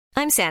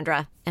I'm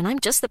Sandra, and I'm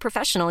just the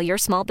professional your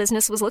small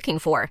business was looking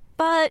for.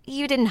 But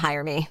you didn't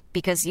hire me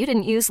because you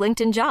didn't use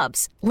LinkedIn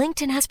Jobs.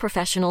 LinkedIn has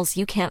professionals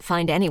you can't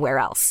find anywhere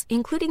else,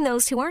 including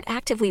those who aren't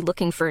actively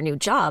looking for a new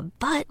job,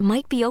 but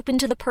might be open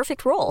to the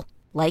perfect role,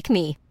 like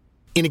me.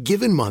 In a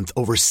given month,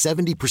 over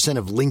 70%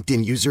 of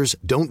LinkedIn users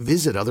don't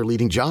visit other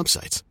leading job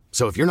sites.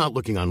 So if you're not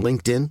looking on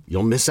LinkedIn,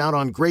 you'll miss out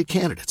on great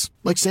candidates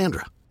like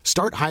Sandra.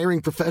 Start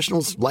hiring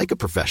professionals like a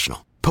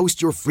professional.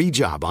 Post your free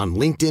job on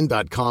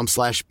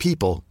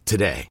linkedin.com/people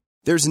today.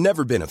 There's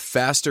never been a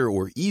faster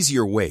or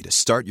easier way to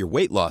start your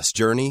weight loss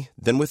journey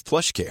than with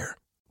PlushCare.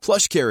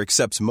 PlushCare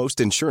accepts most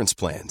insurance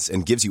plans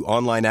and gives you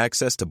online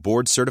access to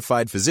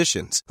board-certified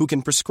physicians who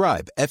can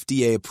prescribe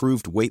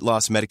FDA-approved weight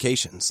loss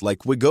medications like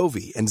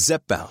Wegovy and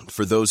Zepbound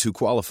for those who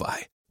qualify.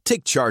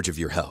 Take charge of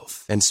your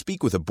health and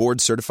speak with a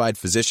board-certified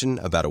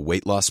physician about a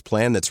weight loss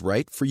plan that's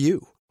right for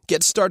you.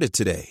 Get started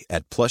today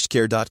at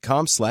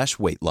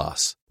plushcare.com/weight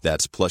loss.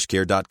 That's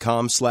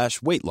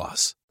plushcare.com/weight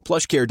loss.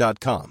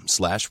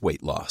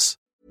 plushcare.com/weight loss.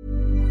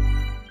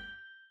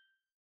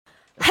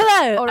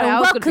 Hello and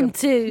welcome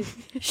to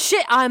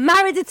Shit, I'm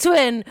Married a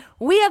Twin.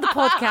 We are the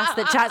podcast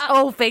that chats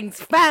all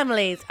things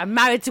families. I'm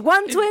married to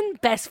one twin,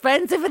 best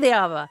friends over the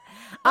other.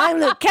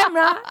 I'm Luke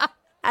Kemner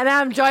and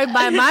I'm joined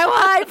by my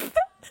wife.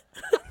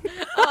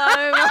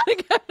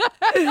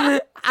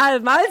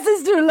 And my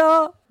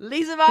sister-in-law,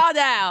 Lisa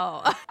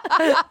Vardell.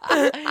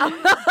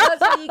 That's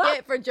what you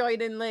get for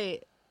joining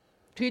late.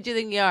 Who do you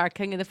think you are,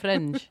 King of the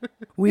Fringe?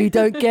 we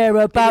don't care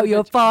about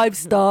your 5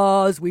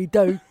 stars. We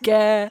don't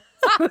care.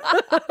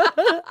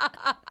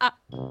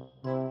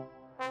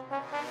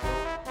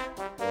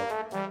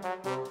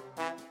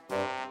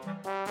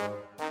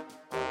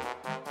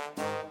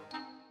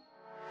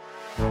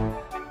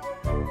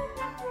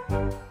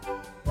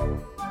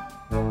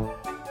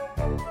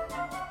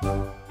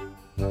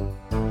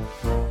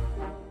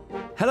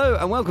 Hello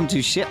and welcome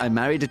to Shit, I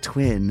Married a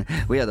Twin.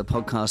 We are the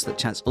podcast that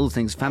chats all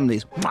things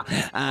families.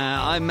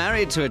 I'm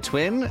married to a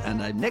twin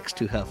and I'm next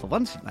to her for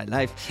once in my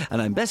life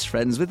and I'm best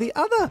friends with the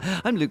other.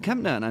 I'm Luke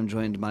Kempner and I'm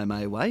joined by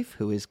my wife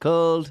who is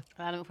called...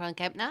 Frank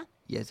Kempner.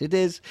 Yes, it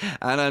is.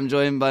 And I'm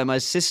joined by my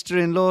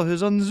sister-in-law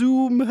who's on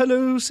Zoom.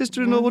 Hello,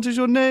 sister-in-law, what is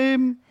your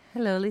name?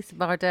 Hello, Lisa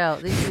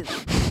Vardell.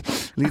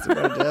 Lisa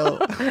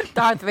Vardell.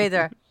 Darth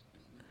Vader.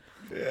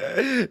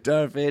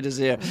 Darth Vader's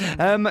here.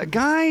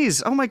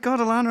 Guys, oh my God,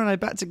 Alana and I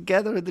back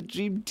together in the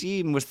dream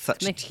team. We're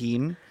such a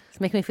team. It's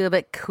making me feel a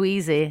bit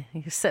queasy.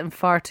 You're sitting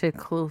far too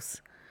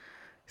close.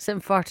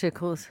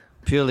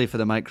 Purely for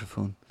the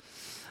microphone.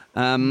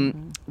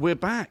 We're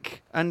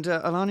back. And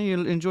Alana,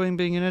 you enjoying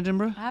being in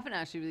Edinburgh? I haven't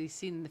actually really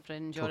seen the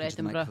Fringe or Talking to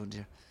the Edinburgh. microphone,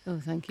 dear. Oh,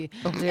 thank you.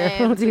 Oh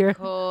dear.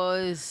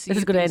 Because This is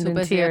you've gonna been end so in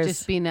busy. tears. I've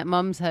just been at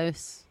Mum's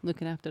house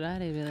looking after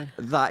Ari, really.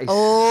 That is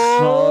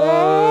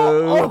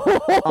so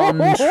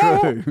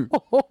untrue.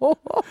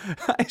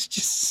 That is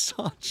just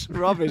such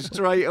rubbish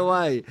straight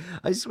away.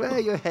 I swear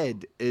your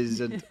head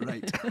isn't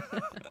right.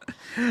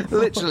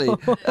 Literally.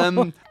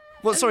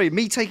 Sorry,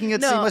 me taking her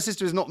to see my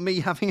sister is not me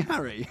having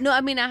Harry? No,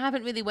 I mean, I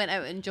haven't really went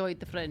out and enjoyed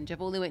the Fringe. I've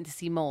only went to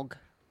see Mog.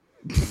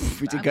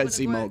 We did go to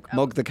see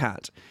Mog the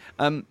cat.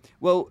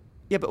 Well,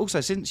 yeah, but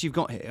also since you've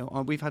got here,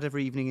 we've had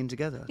every evening in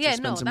together to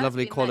spend some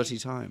lovely quality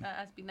time. That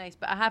has been nice,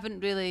 but I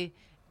haven't really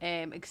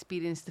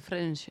experienced the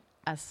Fringe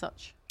as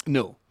such.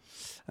 No,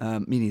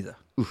 me neither.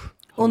 Oof,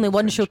 Only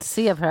one show to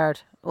see, I've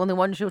heard. Only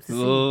one show to see.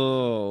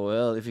 Oh,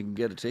 well, if you can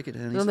get a ticket.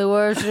 Only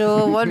one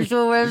show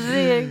we're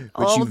seeing.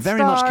 Which you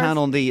very much can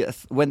on the,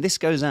 when this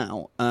goes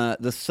out,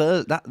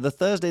 the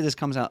Thursday this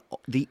comes out,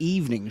 the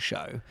evening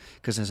show,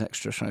 because there's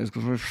extra shows,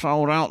 because we've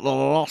sold out the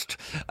lot.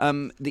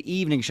 The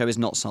evening show is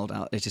not sold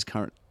out. It is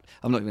current.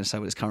 I'm not even going to say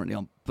what it's currently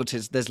on, but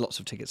there's lots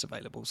of tickets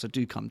available. So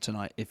do come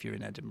tonight if you're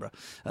in Edinburgh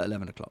at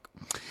 11 o'clock.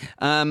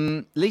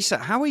 Lisa,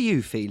 how are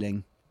you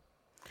feeling?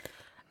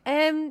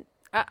 I'm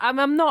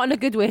not in a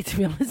good way, to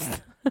be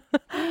honest.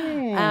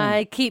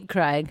 I keep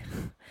crying.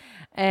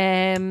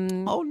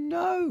 Oh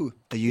no!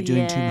 Are you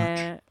doing too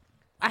much?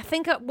 I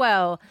think.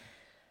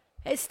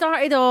 It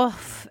started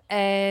off.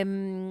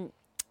 I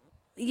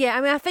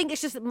think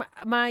it's just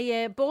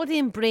my body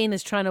and brain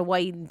is trying to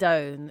wind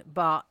down,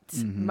 but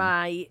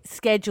my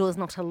schedule is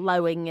not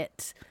allowing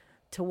it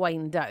to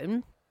wind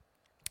down.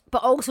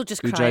 But also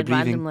just crying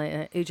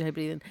randomly. Ujjayi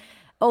breathing.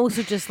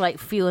 Also just like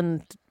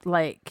feeling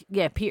like,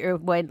 Peter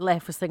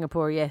left for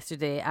Singapore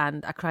yesterday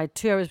and I cried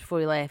 2 hours before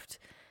he left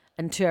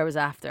and 2 hours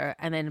after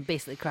and then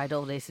basically cried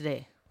all day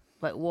today.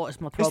 Like, what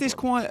is my problem?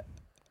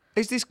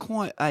 Is this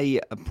quite a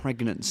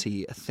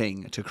pregnancy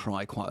thing to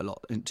cry quite a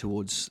lot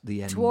towards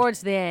the end?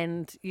 Towards the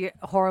end, your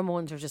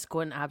hormones are just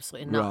going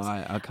absolutely nuts.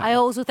 Right, okay. I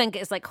also think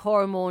it's like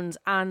hormones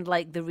and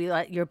like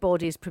your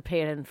body's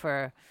preparing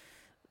for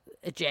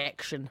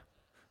ejection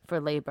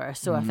for labour.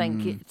 So I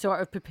think it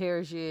sort of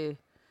prepares you.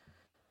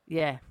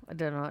 Yeah, I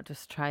don't know. It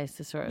just tries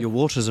to sort of... Your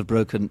waters have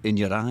broken in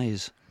your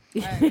eyes.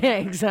 Yeah,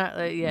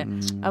 exactly, yeah.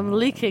 I'm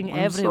leaking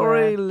everywhere.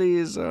 Sorry,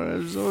 Lisa.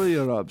 I'm sorry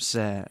you're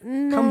upset.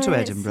 Come to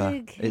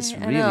Edinburgh. It's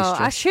really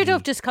stressful. I should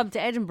have just come to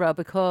Edinburgh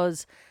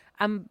because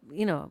I'm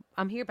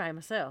here by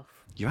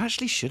myself. You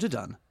actually should have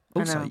done.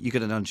 Also, you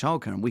could have done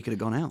childcare and we could have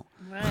gone out.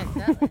 Right,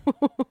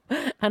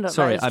 exactly.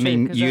 Sorry, I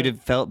mean, you'd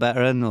have felt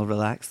better and more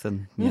relaxed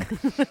than... Yeah.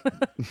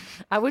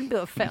 I wouldn't be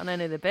able to fit on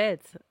any of the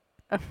beds.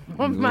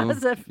 Well,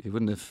 Massive. You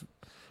wouldn't have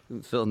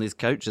fit on these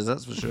couches,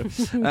 that's for sure.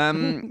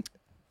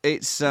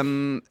 It's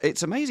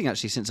amazing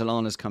actually. Since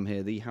Alana's come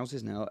here, the house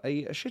is now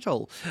a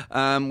shithole,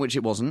 which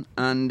it wasn't.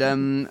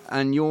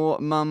 And your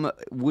mum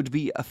would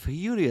be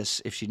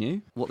furious if she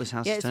knew what this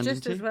house has turned it's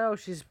just into. as well.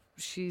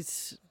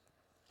 She's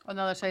On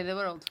the other side of the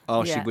world.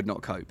 Oh, Yeah. she would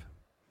not cope.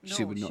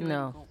 She would not.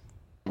 no.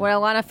 When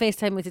Alana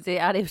FaceTimed me today,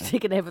 Ari was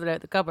taking everything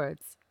out the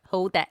cupboards.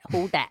 Hold that.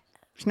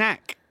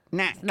 Snack.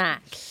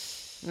 Snack.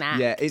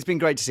 Yeah, it's been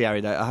great to see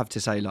Ari though. I have to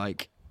say,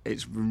 like,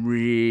 it's been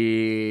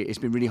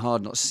really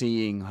hard not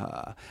seeing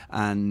her,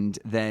 and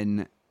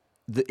then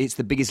it's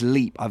the biggest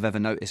leap I've ever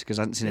noticed because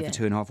I hadn't seen her for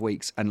 2.5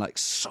 weeks, and like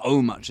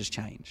so much has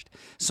changed.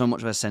 So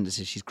much of her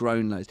sentences, she's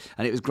grown loads,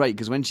 and it was great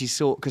because when she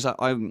saw, because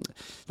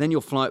then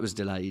your flight was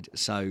delayed,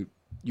 so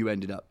I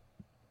ended up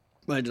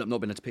not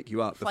being able to pick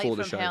you up before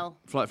the show.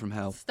 Flight from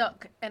hell.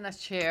 Stuck in a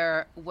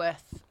chair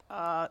with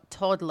a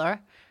toddler,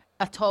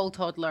 a tall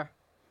toddler,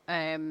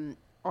 on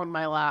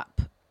my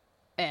lap.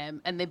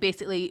 And they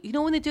basically,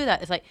 when they do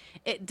that, it's like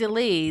it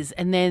delays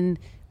and then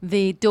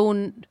they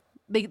don't,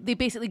 they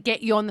basically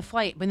get you on the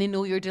flight when they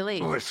know you're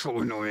delayed. Oh, it's so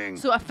annoying.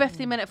 So a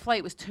 50-minute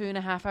flight was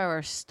 2.5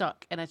 hours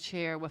stuck in a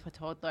chair with a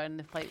toddler and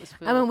the flight was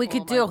full. I mean, we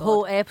could do a God.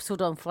 whole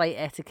episode on flight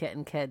etiquette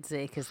and kids,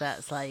 because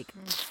that's like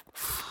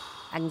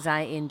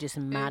anxiety and just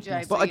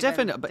madness. But I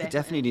Breathing,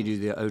 definitely need to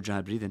do the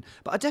Ojai breathing.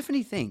 But I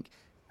definitely think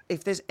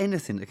if there's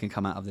anything that can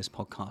come out of this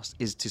podcast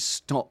is to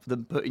stop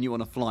them putting you on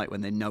a flight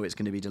when they know it's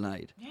going to be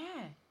delayed. Yeah.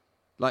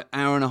 Like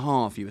hour and a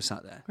half you were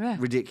sat there. Yeah.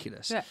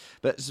 Ridiculous. Yeah.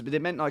 But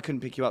it meant I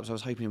couldn't pick you up, so I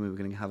was hoping we were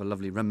going to have a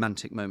lovely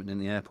romantic moment in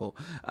the airport.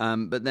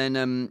 But then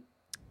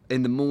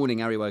in the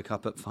morning, Ari woke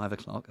up at 5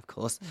 o'clock, of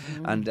course,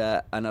 and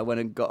I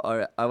went and got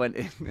her. I went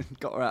in and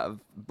got her out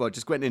of. Well,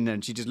 just went in there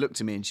and she just looked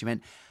at me and she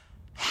went,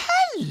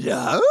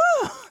 "Hello,"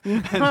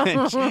 and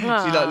then she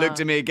like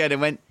looked at me again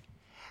and went,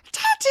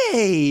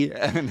 "Daddy,"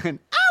 and then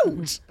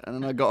out. And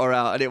then I got her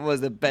out, and it was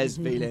the best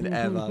feeling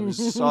ever. It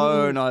was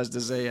so nice to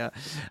see her.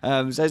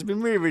 So it's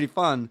been really, really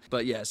fun.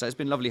 But yeah, so it's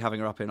been lovely having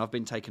her up here. And I've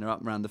been taking her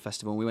up around the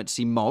festival. And we went to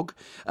see Mog,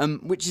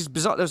 which is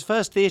bizarre. That was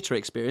first theatre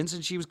experience,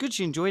 and she was good.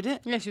 She enjoyed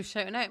it. Yeah, she was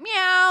shouting out,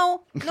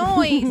 meow,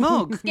 noise,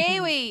 Mog.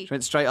 scary. She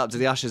went straight up to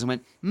the ushers and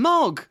went,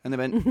 "Mog," and they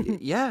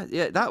went, yeah,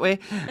 that way.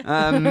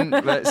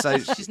 But so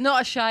She's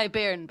not a shy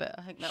bairn, but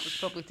I think that was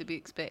probably to be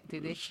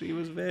expected. Eh? she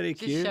was very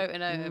Just cute.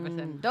 shouting out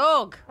everything.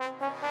 Dog.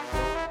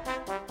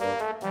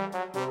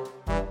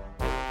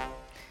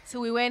 So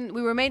we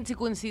were meant to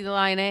go and see the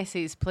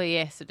Lionesses play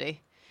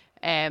yesterday,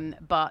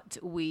 but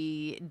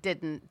we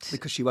didn't.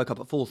 Because she woke up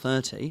at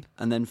 4:30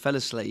 and then fell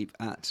asleep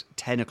at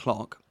 10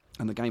 o'clock,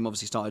 and the game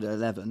obviously started at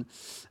 11.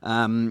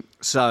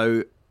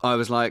 So I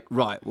was like,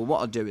 right, well,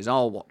 what I'll do is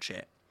I'll watch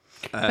it.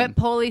 But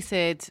Polly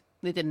said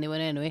they didn't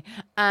win anyway,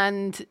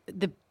 and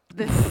the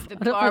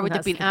bar would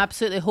have been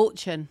absolutely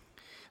hoaching.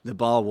 The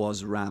bar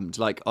was rammed.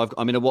 Like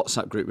I'm in a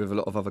WhatsApp group with a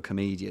lot of other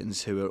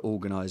comedians who are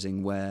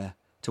organising where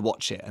to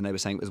watch it, and they were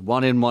saying it was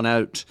 1 in, 1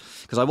 out.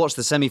 Because I watched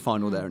the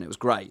semi-final there, and it was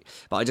great.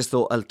 But I just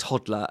thought a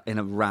toddler in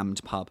a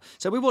rammed pub.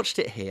 So we watched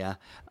it here.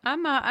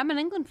 I'm an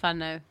England fan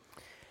now.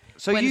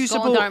 So when you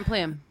Scotland support? aren't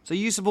playing. So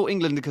you support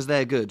England because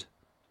they're good?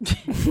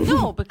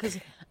 No, because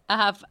I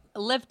have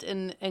lived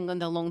in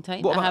England a long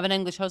time. What I about- have an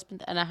English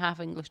husband and a half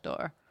English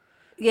daughter.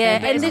 Yeah,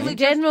 but and it's the only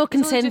general just-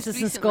 it's only just consensus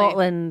in recently.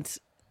 Scotland,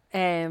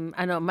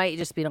 I know it might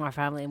just be in our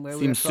family and where we're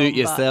Seems from, suit but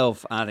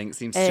yourself. I think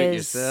seems suit is-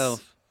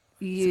 yourself.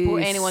 You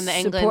Support anyone that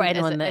England support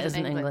anyone isn't- that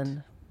isn't isn't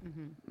England.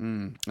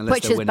 Unless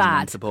Which they're is winning, bad.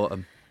 then support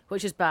them.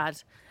 which is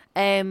bad.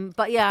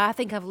 But yeah, I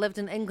think I've lived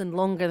in England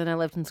longer than I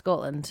lived in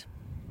Scotland.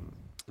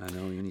 I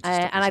know, you need to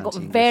stop And I got this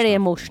anti-English very stuff.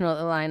 emotional at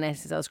the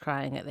Lionesses. I was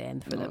crying at the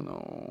end for them.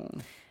 No.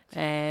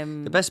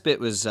 The The best bit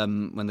was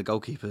when the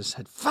goalkeeper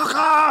said, "Fuck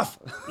off!"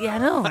 Yeah, I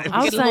know.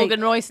 I was Get like,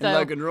 Logan Roy And style.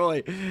 Logan Roy.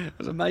 It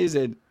was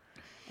amazing.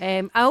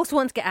 I also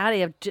want to get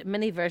Ari a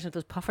mini version of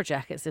those puffer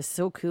jackets. They're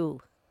so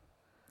cool.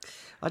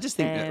 I just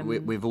think that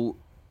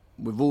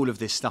with all of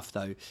this stuff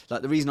though,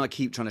 like the reason I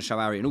keep trying to show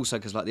Ari, and also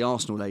because like the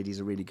Arsenal ladies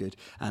are really good,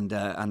 and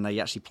they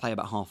actually play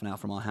about half an hour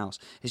from our house.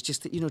 It's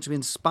just that, to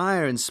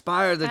inspire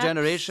the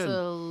generation.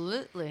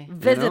 Absolutely.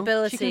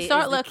 Visibility She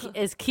can start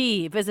is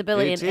key.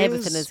 Visibility It in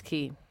everything is. is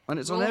key. And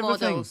it's Role on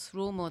everything.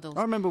 Role models.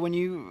 I remember when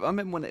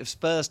it was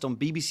first on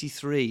BBC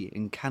Three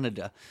in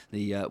Canada,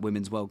 the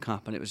Women's World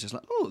Cup, and it was just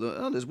like,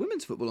 there's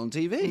women's football on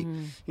TV,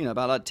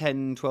 about like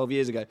 10, 12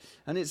 years ago,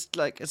 and it's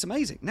like, it's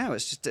amazing. Now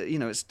it's just,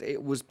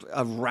 it was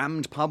a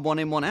rammed pub 1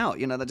 in, 1 out,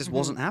 that just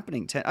wasn't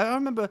happening. I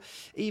remember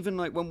even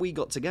like when we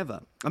got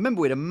together, I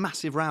remember we had a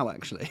massive row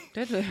actually.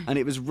 Did we? And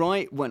it was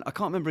right when, I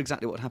can't remember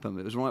exactly what happened,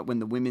 but it was right when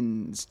the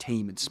women's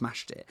team had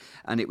smashed it,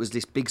 and it was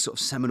this big sort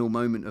of seminal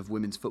moment of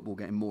women's football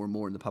getting more and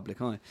more in the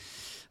public eye.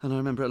 And I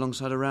remember it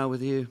alongside a row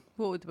with you.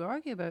 What would we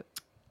argue about?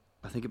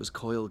 I think it was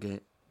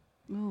Coilgate.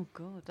 Oh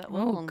God, that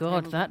was a Oh long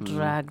God, time that ago.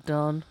 dragged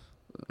on.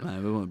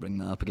 No, we won't bring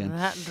that up again.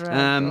 That dragged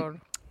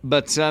on.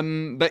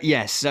 But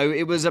yes, so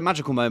it was a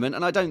magical moment,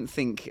 and I don't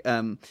think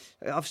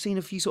I've seen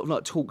a few sort of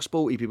like talk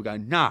sporty people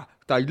going, nah,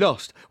 they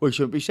lost. We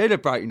shouldn't be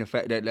celebrating the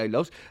fact that they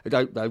lost.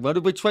 They want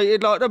to be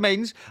treated like the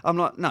men's. I'm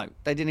like, no,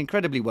 they did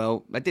incredibly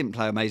well. They didn't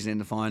play amazing in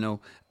the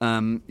final.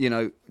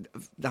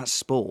 That's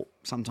sport.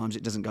 Sometimes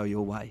it doesn't go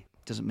your way.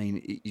 Doesn't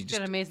mean you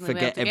just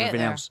forget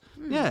everything else.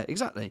 Yeah,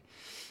 exactly.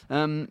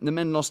 The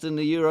men lost in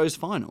the Euros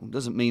final.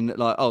 Doesn't mean that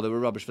they were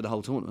rubbish for the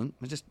whole tournament.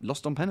 They just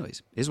lost on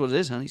penalties. Is what it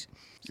is, honeys.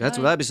 That's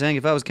what I'd be saying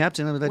if I was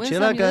captain. I'd be like,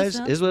 chill out, guys.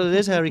 Is what it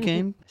is, Harry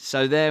Kane.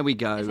 So there we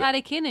go. Is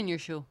Harry Kane in your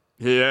show?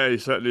 Yeah, he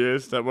certainly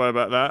is. Don't worry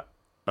about that.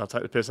 I'll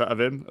take the piss out of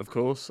him, of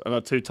course. And I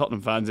had 2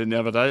 Tottenham fans in the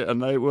other day,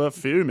 and they were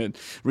fuming.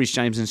 Rhys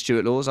James and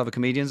Stuart Laws, other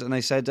comedians, and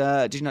they said,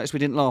 did you notice we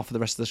didn't laugh for the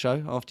rest of the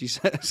show after you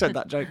said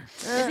that joke?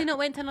 Has he not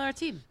went to another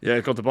team? Yeah,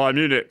 he's gone to Bayern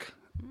Munich.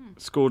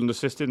 Scored and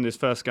assisted in his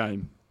first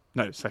game.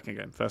 No, second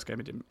game. First game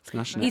he didn't.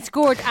 He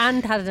scored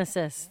and had an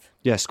assist.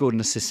 Yeah, scored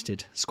and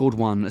assisted. Scored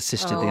one,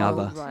 assisted the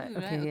other. Right,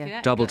 okay,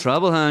 yeah. Double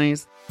trouble,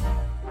 honeys.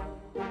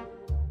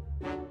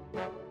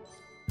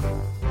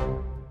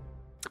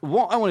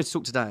 What I wanted to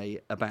talk today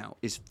about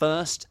is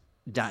first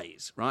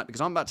days, right? Because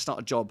I'm about to start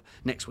a job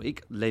next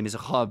week. Les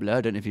Miserables.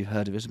 I don't know if you've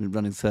heard of it. It's been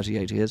running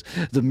 38 years.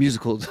 The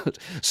musical that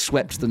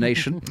swept the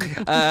nation.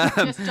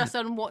 just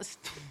on what's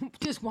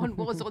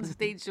on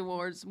stage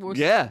awards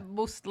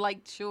most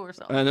liked show or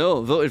something. I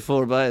know, voted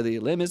for by the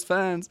Les Mis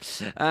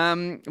fans.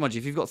 Mind you,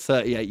 if you've got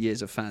 38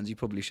 years of fans, you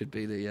probably should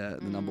be the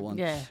number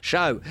one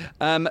show.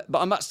 But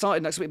I'm about to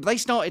start next week. But they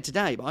started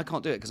today, but I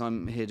can't do it because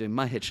I'm here doing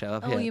my hit show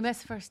up here. Oh, you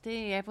missed first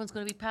day. Everyone's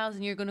going to be pals,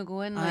 and you're going to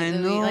go in I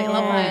know. like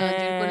Love Island.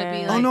 You're going to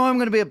be like. Oh no, I'm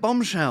going to be a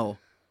bombshell.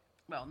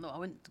 Well, no, I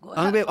wouldn't go.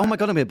 Oh my god, I'm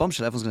going to be a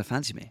bombshell. Everyone's going to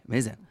fancy me.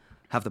 Amazing.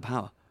 Have the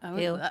power. I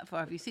wouldn't go that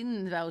far. Have you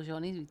seen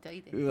Valjean? He's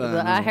tidy. I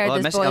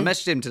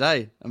messaged him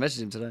today.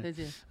 Did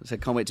you? I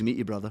said, can't wait to meet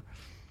you, brother.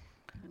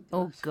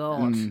 Oh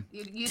god,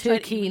 You too tried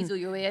to keen. weasel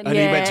your way in. And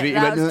he went to me.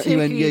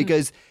 Yeah, He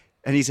goes,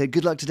 and he said,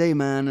 "Good luck today,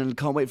 man, and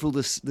can't wait for all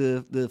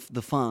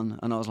the fun."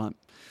 And I was like,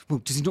 "Well,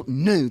 does he not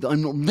know that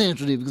I'm not there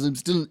today because I'm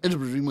still in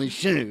Edinburgh doing my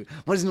show?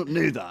 Why does he not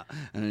know that?"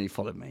 And then he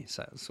followed me,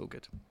 so it's all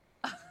good.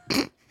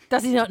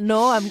 Does he not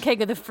know I'm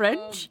king of the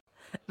Fringe?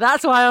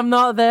 That's why I'm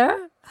not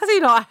there. Has he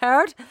not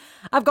heard?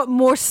 I've got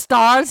more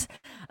stars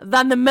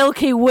than the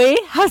Milky Way.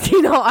 Has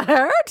he not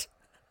heard?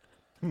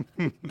 Has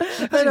he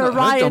not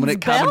heard Dominic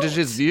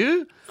Cavendish's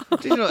view?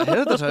 Did he not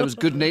hear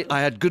that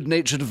I had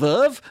good-natured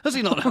verve? Has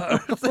he not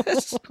heard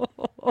this?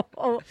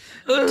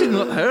 Did he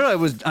not hear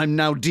I'm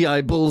now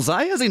D.I.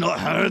 Bullseye? Has he not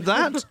heard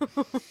that?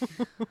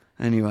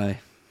 Anyway,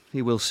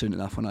 he will soon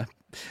enough when I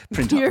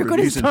print out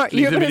reviews and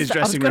leave them in his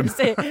dressing room.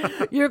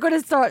 You're going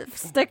to start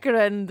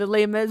stickering the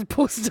Les Mis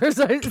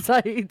posters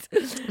outside.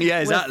 Yeah,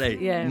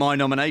 exactly. My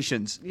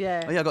nominations.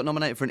 Yeah. Oh, yeah, I got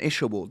nominated for an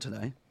Ish Award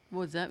today.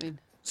 What does that mean?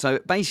 So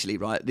basically,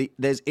 right,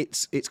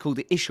 it's called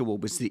the Ish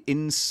Award, which is the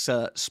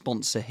Insert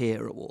Sponsor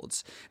Here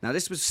Awards. Now,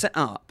 this was set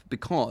up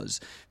because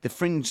the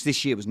Fringe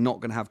this year was not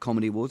going to have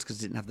comedy awards because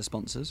it didn't have the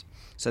sponsors.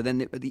 So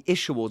then the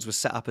Ish Awards was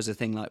set up as a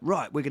thing like,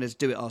 right, we're going to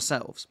do it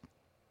ourselves.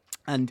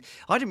 And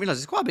I didn't realise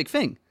it's quite a big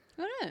thing.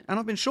 Right. And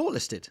I've been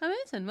shortlisted.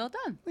 Amazing, well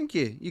done. Thank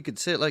you. You could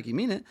say it like you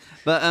mean it.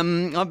 But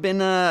I've been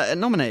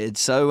nominated,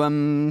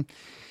 so...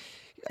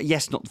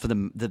 yes, not for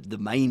the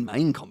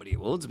main comedy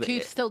awards, but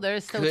there's still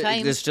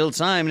time. There's still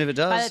time, and if it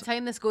does, by the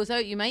time this goes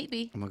out, you might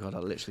be. Oh my god,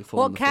 I'll literally fall.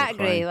 What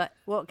category?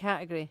 What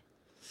category?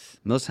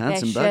 Most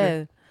handsome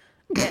show.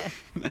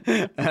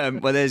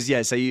 Well,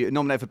 so you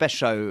nominate for best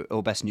show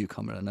or best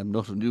newcomer, and I'm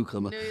not a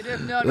newcomer.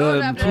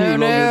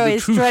 No,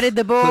 he's treaded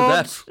the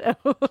board.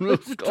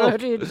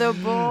 Treaded the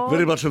board.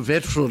 Very much a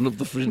veteran of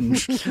the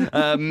Fringe.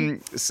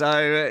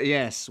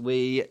 Yes,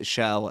 we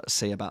shall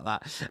see about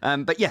that.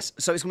 But yes,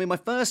 so it's going to be my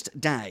first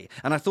day,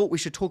 and I thought we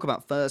should talk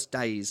about first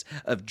days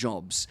of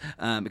jobs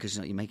because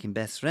you're making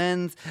best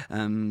friends.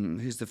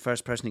 Who's the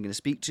first person you're going to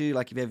speak to?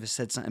 Like, have you ever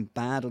said something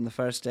bad on the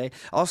first day?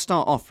 I'll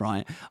start off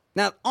right.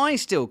 Now, I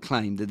still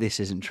claim that this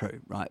isn't true,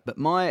 right? But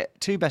my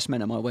 2 best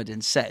men at my wedding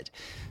said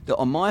that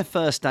on my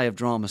first day of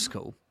drama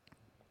school,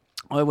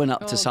 I went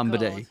up to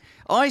somebody. God.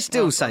 I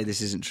still say this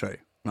isn't true,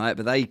 right?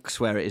 But they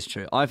swear it is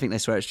true. I think they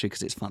swear it's true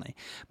because it's funny.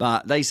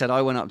 But they said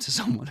I went up to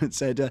someone and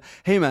said,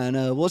 "Hey,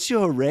 man, what's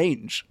your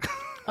range?"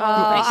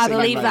 I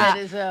believe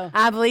that.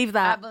 I believe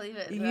that. I believe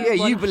it.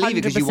 Yeah, you believe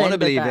it because you want to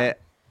believe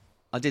it.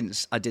 I didn't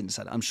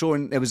say that. I'm sure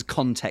there was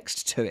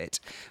context to it.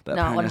 But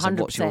apparently I said,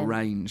 "What's your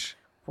range?"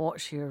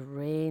 What's your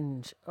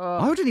range? Oh.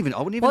 I wouldn't even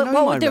know my range.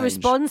 What would the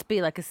response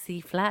be? Like a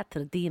C flat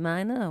or a D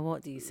minor? Or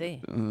what do you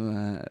say?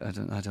 I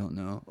don't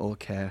know or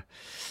care.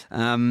 But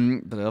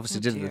I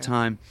obviously did at the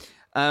time.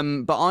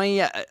 But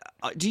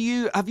have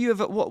you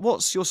ever?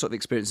 What's your sort of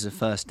experiences of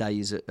first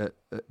days at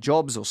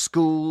jobs or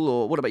school,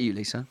 or what about you,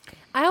 Lisa?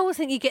 I always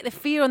think you get the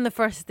fear on the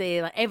first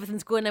day, like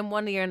everything's going in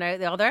one ear and out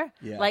the other.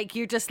 Yeah. Like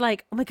you're just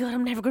like, oh my god,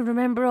 I'm never going to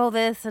remember all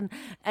this, and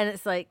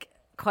it's like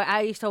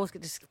I used to always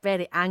get just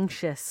very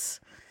anxious.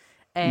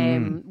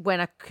 When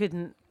I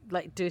couldn't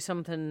do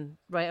something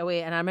right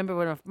away. And I remember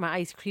when my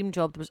ice cream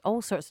job, there was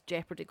all sorts of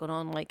jeopardy going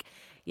on. Like,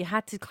 you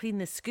had to clean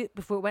the scoop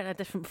before it went a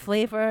different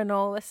flavour and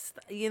all this,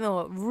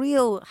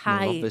 real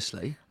high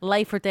obviously.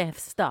 life or death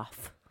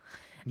stuff.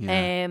 Yeah.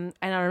 And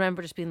I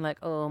remember just being like,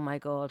 oh my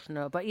God,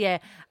 no. But yeah,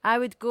 I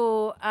would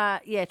go,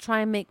 try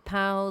and make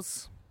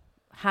pals,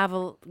 have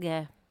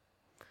allegiances.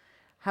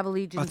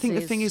 I think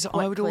the thing is,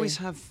 I would quickly.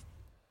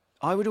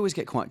 always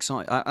get quite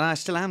excited. And I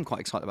still am quite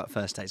excited about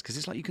first dates because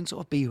it's like you can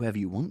sort of be whoever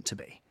you want to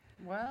be.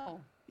 Wow.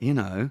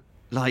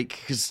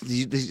 Because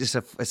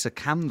it's a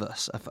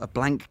canvas, a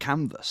blank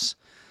canvas.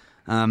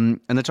 And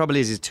the trouble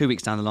is 2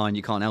 weeks down the line,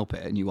 you can't help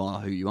it and you are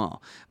who you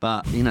are.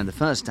 But, the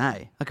first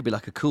day, I could be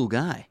like a cool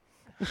guy.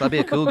 Should I be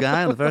a cool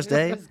guy on the first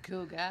day? This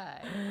cool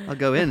guy. I'll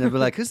go in and be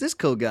like, who's this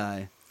cool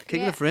guy?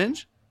 King of the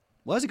Fringe?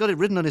 Why has he got it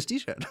written on his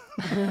T-shirt?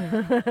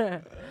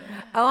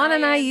 Alana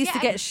and I used to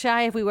get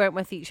shy if we weren't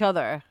with each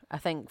other, I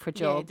think, for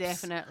jobs. Yeah,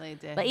 definitely.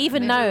 Like,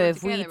 even now,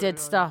 if we did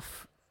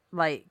stuff,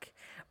 like,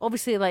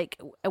 obviously,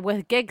 like,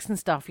 with gigs and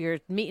stuff, you're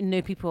meeting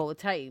new people all the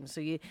time.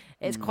 So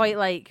it's quite,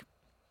 like,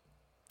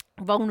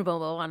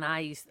 vulnerable. And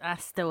I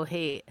still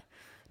hate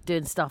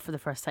doing stuff for the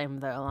first time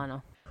without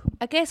Alana.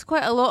 I guess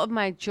quite a lot of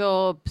my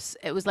jobs,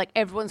 it was like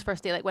everyone's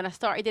first day. Like when I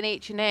started in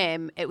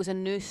H&M, it was a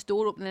new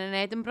store opening in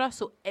Edinburgh,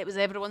 so it was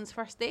everyone's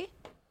first day.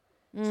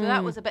 So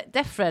that was a bit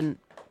different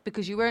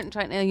because you weren't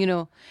trying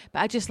to, But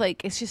I just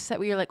it's just that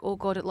where you're like, oh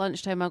God, at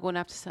lunchtime I'm going to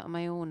have to sit on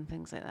my own,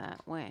 things like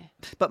that.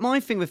 But my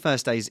thing with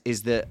first days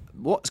is that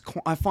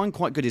I find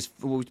quite good is,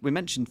 we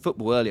mentioned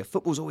football earlier.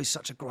 Football's always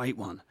such a great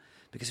one.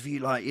 Because if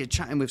you're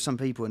chatting with some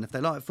people and if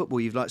they like football,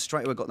 you've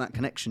straight away got that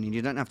connection and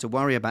you don't have to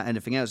worry about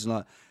anything else. It's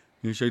like,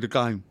 you see the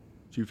game.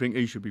 Do you think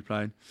he should be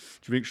playing?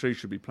 Do you think she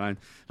should be playing?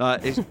 Do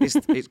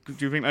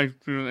you think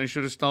they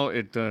should have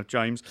started,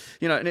 James?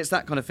 And it's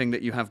that kind of thing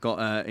that you have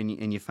got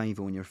in your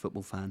favour when you're a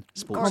football fan.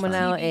 Sports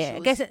Commonality. fan. I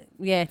guess,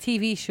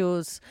 TV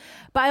shows.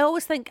 But I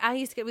always think I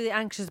used to get really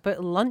anxious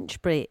about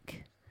lunch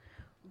break.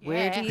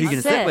 Where do Who you you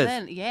gonna sit? sit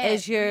with?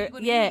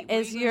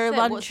 Is your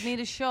lunch What's near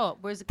the shop?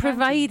 Where's the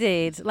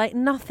provided? Like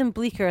nothing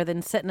bleaker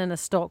than sitting in a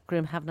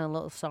stockroom having a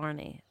little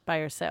sarnie by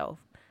yourself.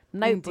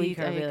 No Indeed,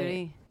 bleaker, I really.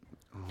 agree.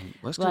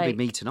 Well, it's going to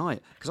be me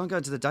tonight because I'm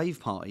going to the Dave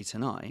party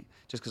tonight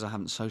just because I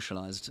haven't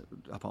socialised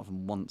apart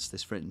from once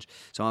this Fringe.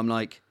 So I'm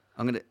like,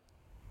 I'm going to...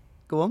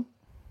 Go on.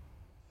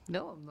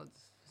 No, I'm not.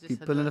 You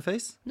pulling a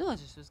face? No, I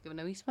just was giving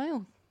a wee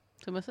smile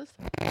to my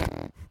sister.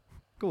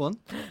 Go on.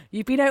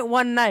 You've been out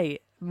one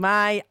night.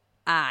 My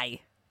eye.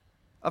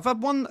 I've had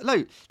one...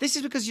 No, this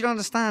is because you don't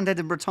understand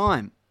Edinburgh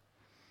time.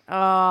 Oh,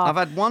 I've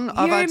had one...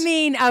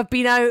 mean I've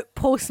been out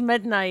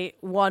post-midnight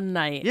one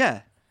night?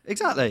 Yeah,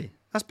 exactly.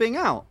 That's being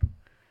out.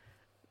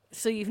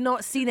 So you've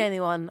not seen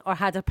anyone or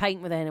had a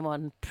pint with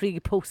anyone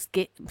pre-post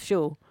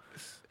show?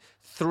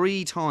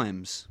 3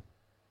 times.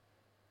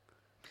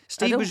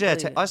 Steve Bouger,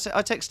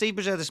 I text Steve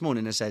Bouger this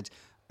morning and said,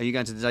 are you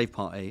going to the Dave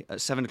party at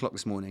 7 o'clock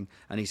this morning?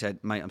 And he said,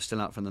 mate, I'm still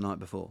out from the night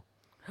before.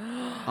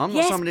 I'm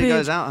not somebody who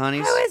goes out, honey.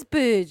 How is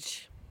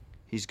Booge?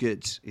 He's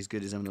good. He's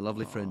good. He's having a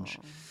lovely Fringe.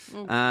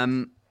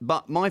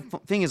 But my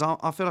thing is,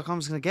 I feel like I'm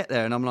just going to get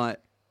there and I'm like,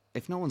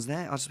 if no one's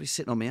there, I'll just be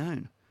sitting on my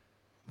own.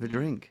 A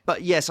drink.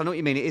 But yes, I know what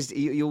you mean. It is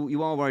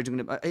you are worried.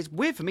 It's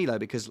weird for me though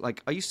because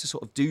I used to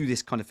sort of do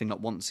this kind of thing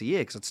once a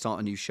year because I'd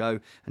start a new show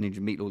and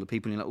you'd meet all the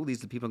people and you're like, oh, these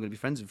are the people I'm going to be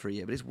friends with for a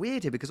year. But it's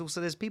weird here because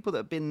also there's people that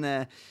have been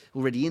there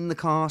already in the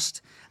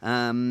cast.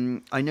 I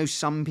know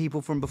some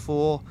people from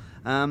before,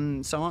 so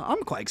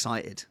I'm quite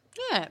excited.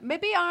 Yeah,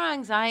 maybe our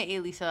anxiety,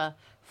 Lisa,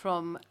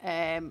 from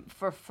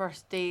for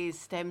first days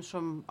stems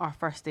from our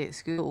first day at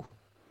school.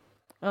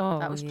 Oh,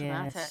 that was yes.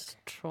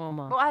 traumatic.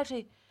 Trauma. Well,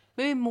 actually,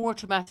 maybe more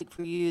traumatic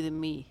for you than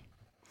me.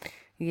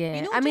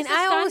 Yeah, I mean,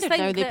 I always think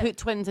now that they put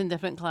twins in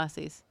different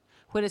classes,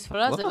 whereas for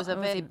us it was a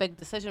very big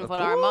decision for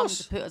our mum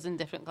to put us in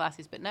different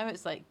classes. But now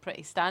it's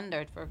pretty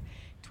standard for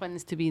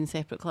twins to be in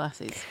separate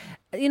classes.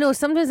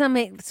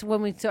 Sometimes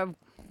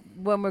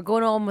when we're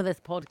going on with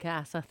this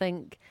podcast, I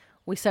think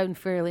we sound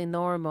fairly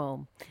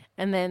normal.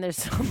 And then there's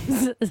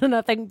some, and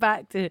I think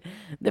back to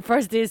the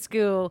first day of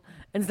school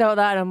and stuff like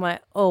that, and I'm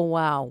like, oh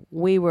wow,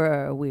 we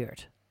were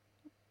weird.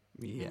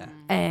 Yeah.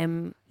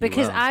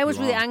 Because I was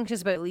really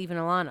anxious about leaving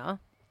Alana,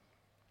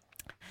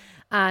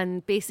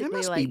 and basically,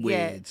 must be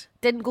weird.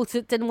 didn't want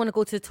to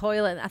go to the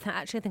toilet. I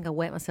think I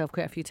wet myself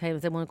quite a few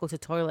times. Didn't want to go to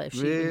the toilet if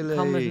she didn't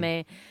come with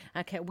me.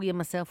 I kept weeing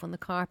myself on the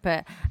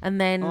carpet, and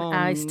then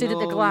I stood at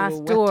the glass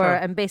door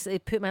and basically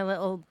put my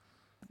little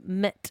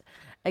mitt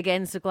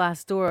against the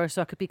glass door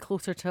so I could be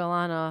closer to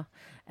Alana,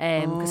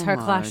 because her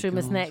classroom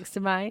is next to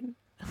mine.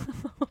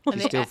 Do you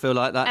still feel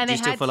like that? Do you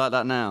still feel like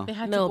that now? They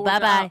had No, to board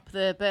bye-bye. it up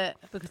the bit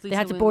because Lisa They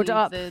had to wouldn't board it leave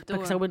up the door.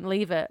 because I wouldn't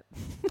leave it.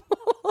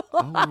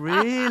 Oh,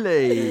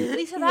 really?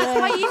 Lisa, that's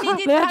why you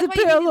needed. They had That's to why you put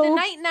a needed the little-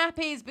 night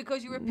nappies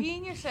because you were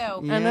peeing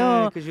yourself. Yeah, I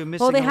know. because you're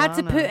missing Well, they had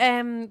to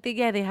Alana.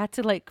 put they had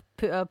to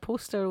put a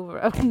poster over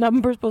a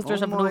numbers poster or Oh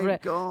something my over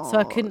it, God. so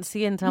I couldn't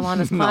see into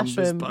Alana's Numbers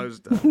classroom.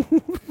 poster.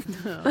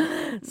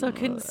 So I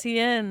couldn't see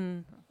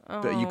in.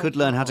 But you could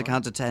learn how to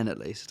count to 10 at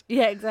least.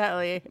 Yeah,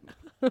 exactly.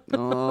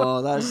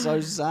 Oh, that's so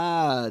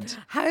sad.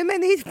 How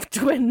many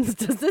twins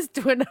does this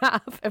twin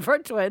have? If her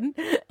twin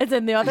is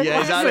in the other Yeah,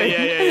 exactly.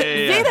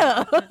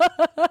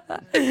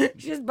 Zero.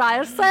 She's by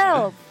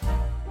herself.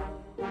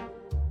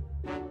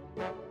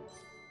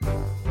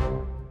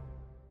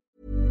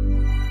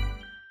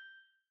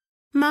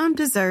 Mom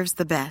deserves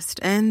the best,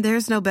 and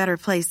there's no better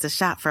place to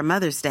shop for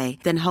Mother's Day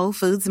than Whole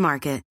Foods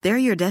Market. They're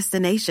your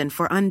destination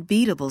for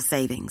unbeatable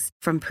savings,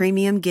 from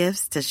premium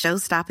gifts to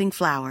show-stopping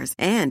flowers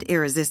and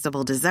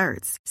irresistible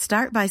desserts.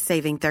 Start by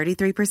saving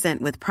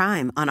 33% with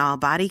Prime on all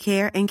body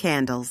care and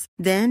candles.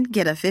 Then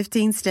get a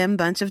 15-stem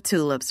bunch of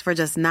tulips for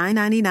just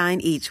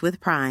 $9.99 each with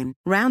Prime.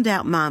 Round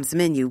out Mom's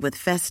menu with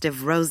festive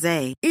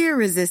rosé,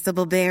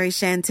 irresistible berry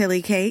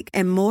chantilly cake,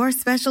 and more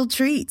special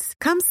treats.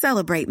 Come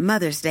celebrate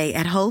Mother's Day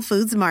at Whole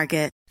Foods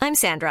Market. I'm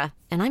Sandra,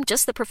 and I'm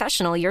just the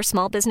professional your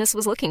small business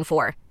was looking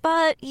for.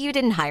 But you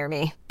didn't hire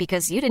me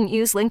because you didn't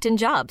use LinkedIn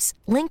Jobs.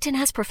 LinkedIn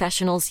has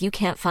professionals you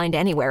can't find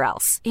anywhere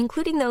else,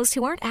 including those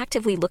who aren't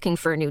actively looking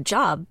for a new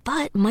job,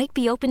 but might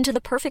be open to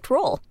the perfect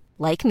role,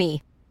 like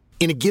me.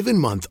 In a given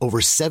month, over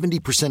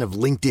 70% of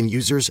LinkedIn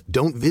users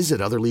don't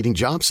visit other leading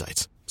job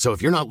sites. So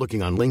if you're not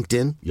looking on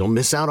LinkedIn, you'll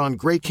miss out on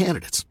great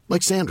candidates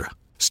like Sandra.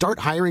 Start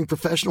hiring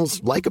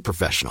professionals like a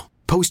professional.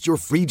 Post your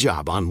free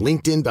job on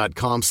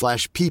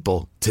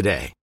linkedin.com/people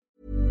today.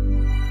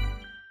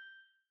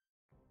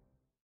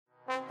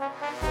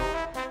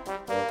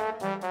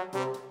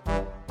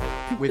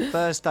 With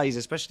first days,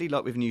 especially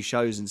like with new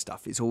shows and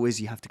stuff, it's always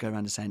you have to go around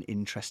and say an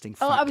interesting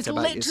fact. Oh, I was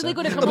about literally yourself.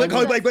 going to come I'm like,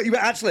 on to wait, you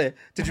actually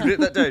did you rip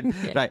that down?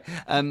 Right.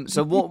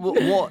 So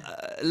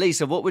what,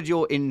 Lisa? What would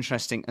your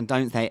interesting and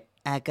don't say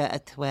I got a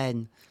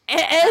twin?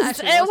 It is.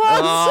 It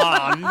was.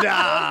 Oh no!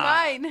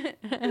 Mine.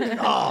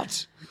 God.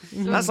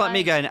 That's like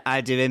me going,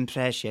 I do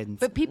impressions.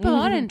 But people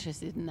are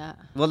interested in that.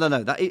 Well,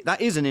 no, that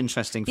is an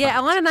interesting fact.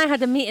 Yeah, Alana and I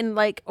had a meeting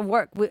like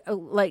work.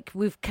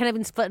 We've kind of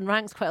been splitting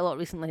ranks quite a lot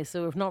recently,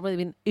 so we've not really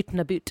been out and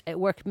about at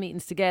work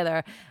meetings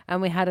together.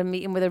 And we had a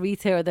meeting with a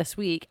retailer this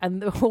week,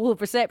 and the whole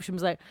reception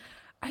was like,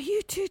 "Are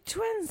you two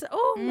twins?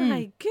 Oh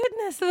my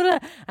goodness!" I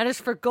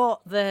just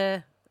forgot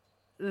the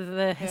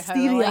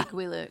hysteria How alike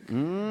we look.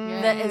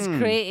 that is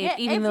created. Yeah,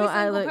 even every though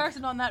I single look.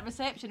 person on that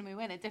reception, and we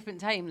went at different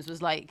times,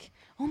 was like,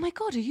 "Oh my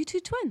god, are you two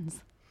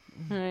twins?"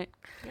 Right.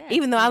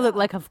 Even though I look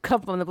like I've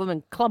come from the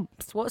blooming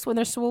clumps. What's when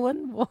they're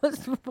swollen?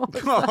 What's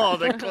Oh,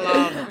 the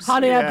clumps.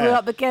 Honey, I blew yeah.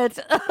 up the kid.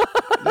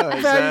 No,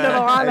 it's, Version of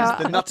Alana.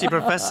 it's the Nutty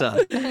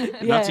Professor.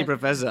 Nutty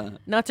Professor.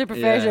 Nutter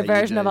Professor you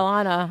version of do.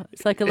 Alana.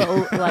 It's like a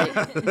little like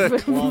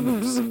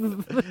Clumps.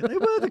 They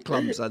were the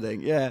clumps, I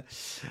think. Yeah.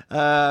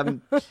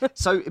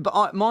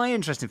 My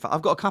interesting fact,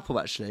 I've got a couple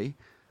actually.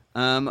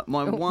 My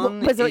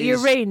one was it is your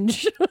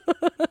range?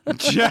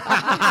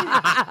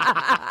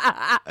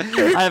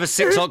 I have a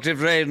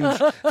 6-octave range.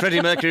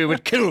 Freddie Mercury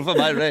would kill for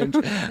my range.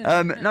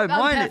 No,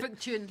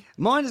 Perfect tune.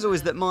 mine is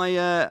always that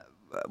my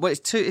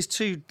it's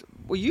two.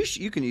 Well,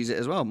 you can use it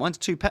as well. Mine's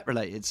two pet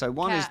related. So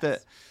one is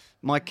that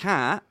my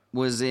cat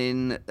was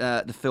in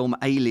the film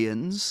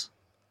Aliens.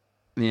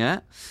 Yeah.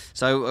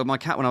 So my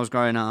cat, when I was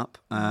growing up,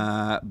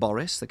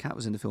 Boris, the cat,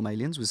 was in the film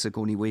Aliens with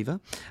Sigourney Weaver.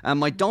 And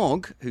my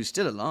dog, who's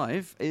still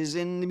alive, is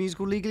in the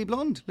musical Legally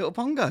Blonde, Little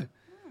Pongo.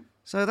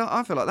 So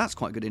I feel like that's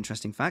quite a good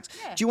interesting fact.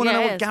 Yeah. Do you want to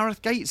know what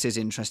Gareth Gates'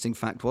 interesting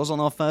fact was on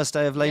our first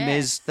day of Les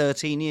Mis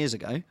 13 years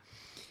ago?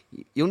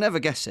 You'll never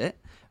guess it,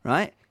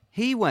 right?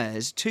 He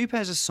wears 2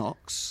 pairs of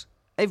socks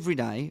every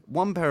day,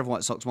 1 pair of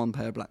white socks, 1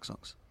 pair of black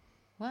socks.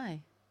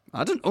 Why?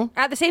 I don't know.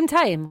 At the same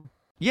time?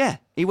 Yeah,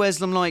 he wears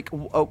them like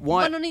white.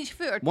 One on each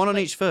foot? One on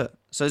each foot.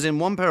 So as in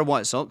 1 pair of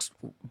white socks,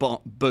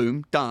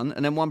 boom, done,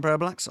 and then 1 pair of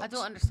black socks. I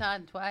don't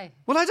understand why.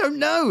 Well, I don't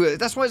know.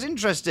 That's why it's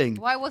interesting.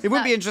 Why wasn't it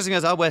wouldn't that- be interesting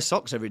as I wear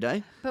socks every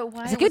day. But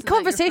why? It's a good wasn't that your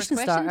conversation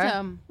first question, starter.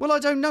 Tom? Well, I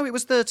don't know. It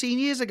was 13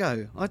 years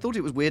ago. I thought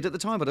it was weird at the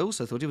time, but I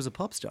also thought he was a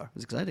pop star. It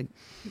was exciting.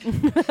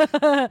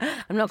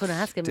 I'm not going to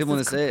ask him. Didn't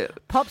want to say it.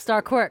 Pop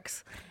star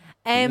quirks.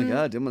 Oh my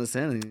God, didn't want to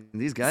say anything.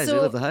 These guys, so-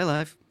 they live the high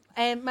life.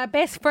 My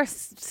best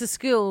first to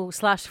school /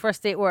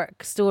 first day at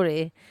work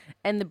story,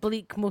 and the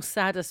bleak, most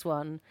saddest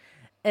one,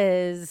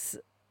 is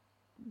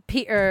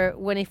Peter,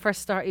 when he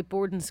first started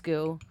boarding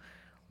school,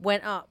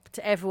 went up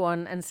to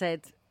everyone and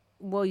said,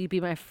 "Will you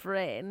be my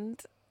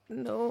friend?"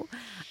 No.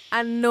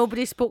 And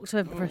nobody spoke to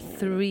him for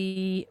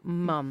 3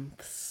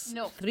 months.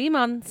 No. 3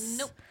 months.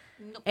 Nope.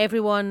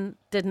 Everyone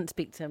didn't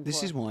speak to him.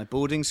 This is why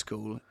boarding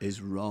school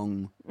is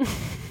wrong.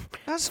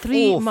 That's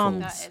 3 awful.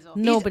 months. That is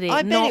awful. Nobody.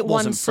 I bet not it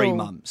wasn't one 3 soul.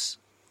 months.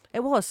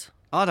 It was.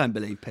 I don't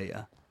believe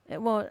Peter.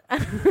 It was.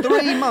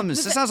 3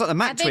 months. That sounds like the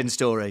Mac I think- Twin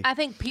story. I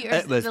think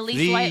Peter's It was the least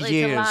 3 likely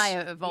years. to lie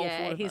out of all 4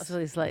 Yeah, of he's us.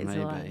 really slightly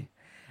to lie.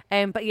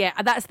 Maybe. But yeah,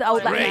 that's the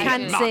old. That you 3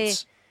 can't say.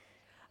 months.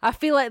 I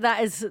feel like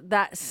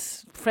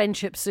that's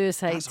friendship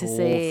suicide That's to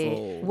say,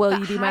 awful. "Will But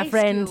you be my high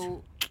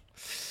friend?"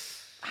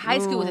 High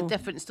school was a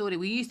different story.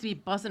 We used to be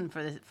buzzing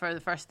for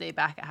the first day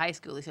back at high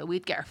school. So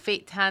we'd get our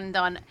fake tan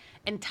done,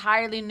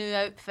 entirely new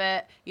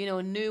outfit,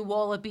 new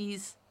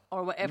wallabies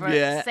or whatever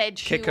Yeah, said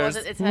shoe kickers. was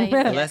at the time.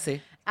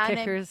 Alessi. And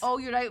Kickers. all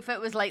your outfit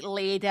was like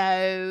laid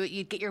out.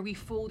 You'd get your wee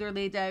folder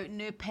laid out,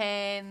 new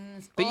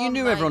pens. But you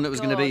knew my everyone that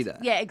was going to be God. there.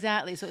 Yeah,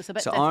 exactly. So it's a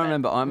bit So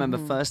different. I remember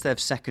first day of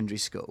secondary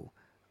school.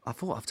 I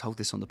thought I've told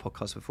this on the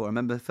podcast before. I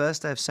remember the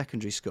first day of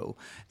secondary school,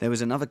 there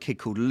was another kid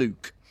called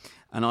Luke,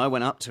 and I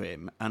went up to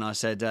him and I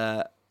said,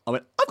 I've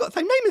got the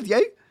same name as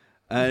you.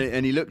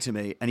 And he looked at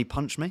me and he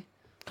punched me.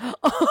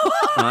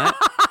 Right?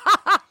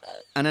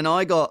 And then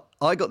I got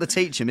the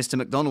teacher, Mr.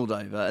 McDonald,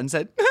 over and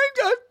said, "Hey,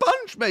 don't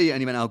punch me."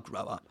 And he went, "I'll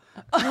grow up."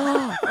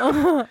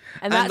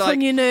 And that's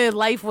when you knew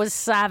life was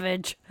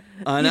savage.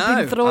 I know. You've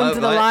been thrown to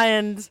the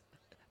lions.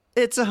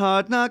 It's a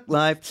hard knock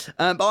life.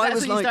 But I That's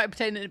was when you like, started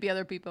pretending to be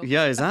other people.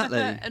 yeah, exactly.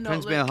 And not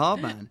Trying to be a Luke.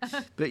 hard man.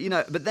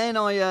 But then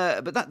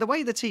the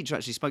way the teacher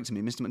actually spoke to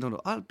me, Mr.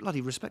 McDonald, I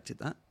bloody respected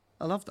that.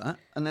 I loved that.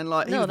 And then he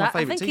was my I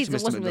favourite think teacher, he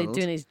Mr. wasn't really McDonald.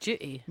 doing his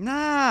duty.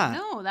 Nah.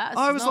 No, that's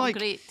I was not like, a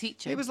great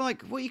teacher. He was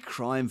like, "What are you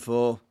crying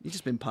for? You've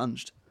just been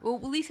punched." Well,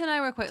 Lisa and I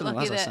were quite Don't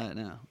know lucky as I that say it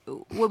now.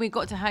 when we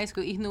got to high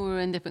school, even though we were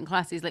in different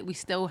classes, like we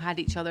still had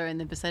each other in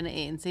the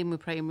vicinity, and same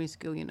with primary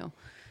school.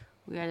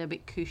 We had a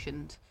bit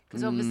cushioned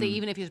because obviously,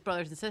 even if you're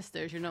brothers and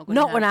sisters, you're not going.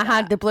 Not when I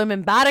had the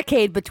blooming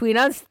barricade between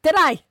us, did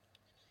I?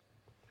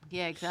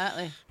 Yeah,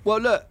 exactly. Well,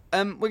 look,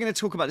 we're going to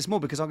talk about this more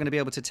because I'm going to be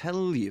able to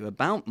tell you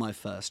about my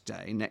first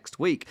day next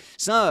week.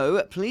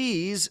 So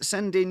please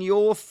send in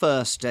your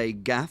first day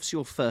gaffs,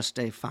 your first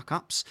day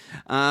fuck-ups,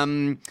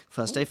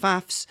 first day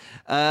faffs.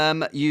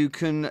 You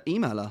can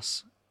email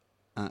us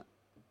at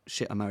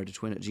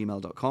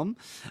shitimmarriedtwin@gmail.com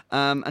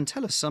and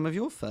tell us some of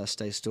your first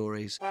day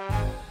stories.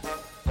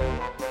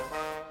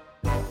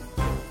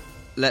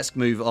 Let's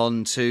move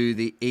on to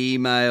the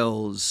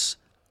emails.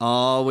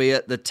 Are we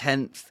at the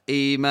 10th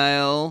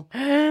email?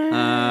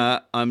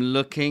 I'm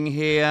looking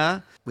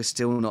here. We're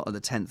still not at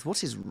the 10th.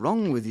 What is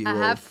wrong with you I all?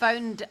 have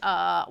found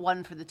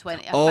one for the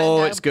 20th. I Oh,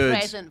 found it's a good.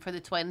 present for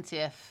the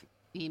 20th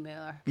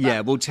emailer. Yeah,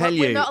 But we'll tell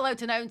we're you. not allowed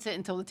to announce it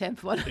until the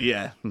 10th one.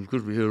 Yeah,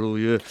 because we're here all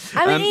year.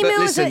 I mean, but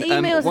email is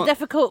listen, a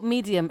difficult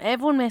medium.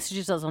 Everyone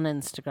messages us on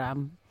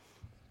Instagram.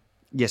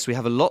 Yes, we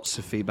have lots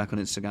of feedback on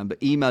Instagram,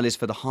 but email is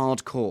for the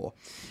hardcore.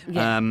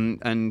 Yeah.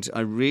 And I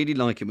really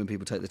like it when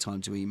people take the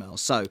time to email.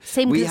 So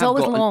Same, 'cause we it's have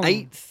always got long. an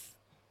 8th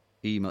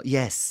email.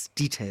 Yes,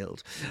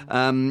 detailed.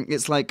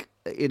 It's like,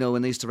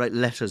 when they used to write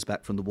letters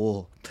back from the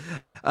war.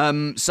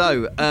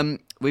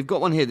 We've got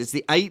one here that's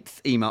the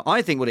 8th email.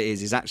 I think what it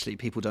is actually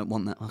people don't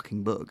want that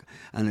fucking book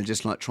and they're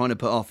just like trying to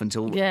put off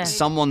until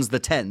someone's the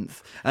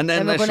 10th and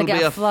then Then there we're shall gonna be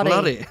get a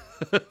flurry.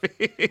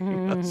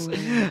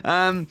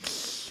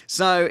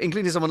 So,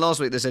 including someone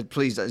last week that said,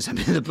 "Please don't send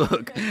me the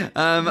book."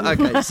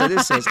 Okay, so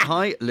this says,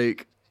 "Hi,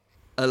 Luke,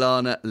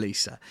 Alana,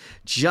 Lisa.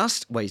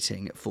 Just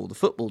waiting for the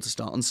football to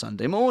start on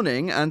Sunday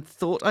morning and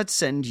thought I'd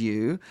send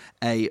you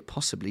a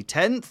possibly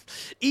 10th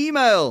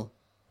email."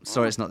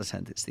 Sorry, it's not the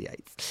 10th, it's the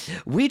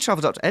 8th. We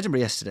travelled up to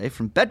Edinburgh yesterday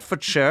from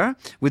Bedfordshire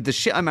with the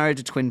Shit I Married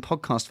a Twin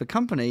podcast for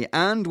company,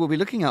 and we'll be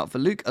looking out for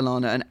Luke,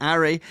 Alana and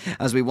Ari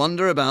as we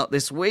wander about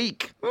this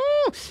week.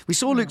 We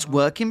saw Luke's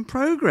work in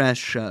progress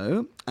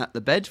show at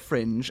the Bed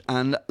Fringe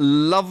and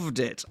loved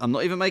it. I'm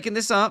not even making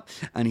this up,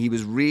 and he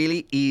was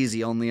really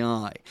easy on the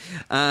eye.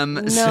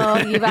 No,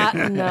 that's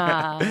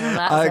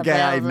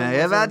Okay, I may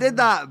have added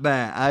that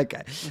bit.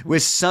 Okay. We're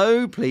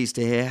so pleased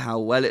to hear how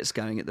well it's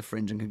going at the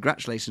Fringe, and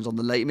congratulations on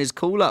the late Miss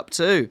Call Up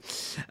too.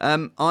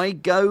 I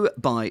go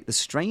by the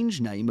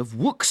strange name of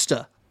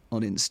Wookster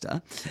on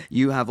Insta.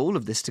 You have all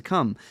of this to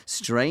come.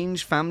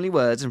 Strange family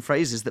words and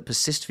phrases that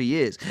persist for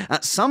years.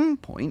 At some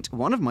point,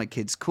 one of my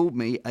kids called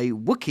me a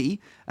Wookie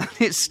and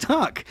it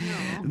stuck.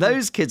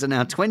 Those kids are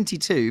now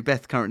 22.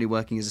 Beth currently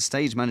working as a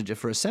stage manager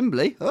for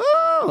Assembly.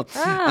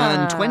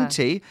 And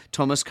 20.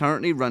 Thomas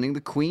currently running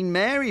the Queen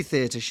Mary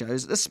Theatre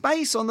shows at the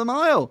Space on the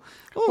Mile.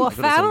 Oh, What my God,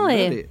 that's a family?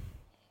 really-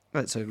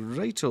 That's a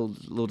great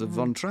old Lord of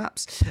Von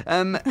Traps.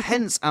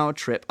 Hence our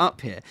trip up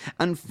here.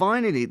 And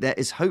finally, there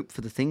is hope for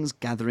the things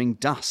gathering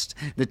dust.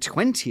 The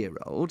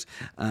 20-year-old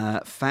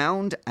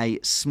found a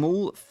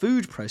small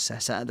food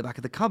processor at the back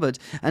of the cupboard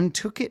and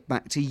took it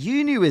back to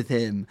uni with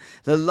him.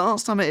 The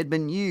last time it had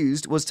been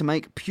used was to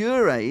make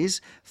purees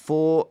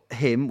for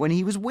him when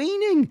he was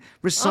weaning.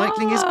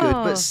 Recycling is good,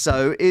 but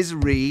so is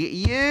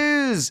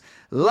reuse.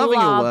 Loving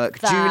your Love work,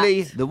 that.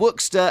 Julie, the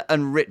Wookster,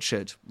 and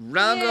Richard.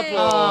 Round of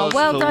applause.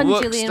 Well for done,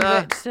 Wookster. Julie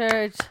and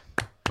Richard.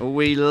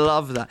 We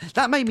love that.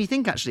 That made me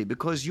think, actually,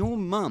 because your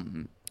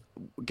mum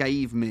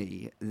gave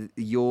me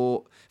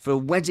for a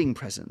wedding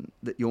present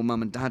that your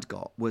mum and dad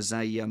got was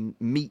a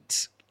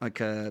meat, like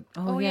a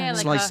Like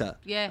slicer.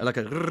 Like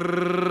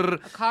a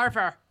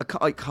carver.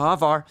 a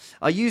carver.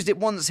 I used it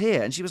once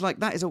here, and she was like,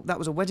 that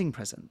was a wedding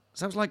present.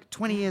 So I was like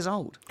 20 years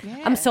old.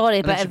 I'm sorry,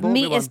 And then but she if bought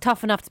me meat is one.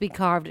 tough enough to be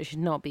carved, it should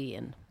not be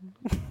eaten.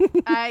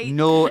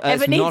 No, If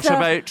it's it needs not a-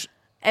 about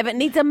If it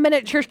needs a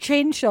miniature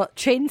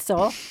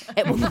chainsaw,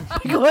 it will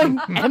not be going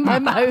in my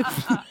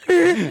mouth.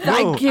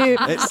 Thank you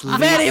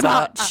very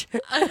much.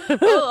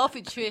 Off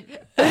it tree.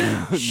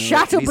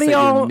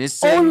 Chateaubriand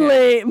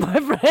only, my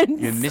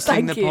friends. You're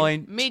missing the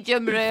point.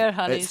 Medium rare,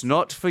 honey. It's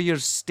not for your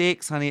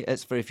steaks, honey.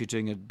 It's for if you're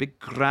doing a big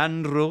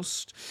grand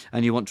roast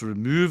and you want to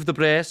remove the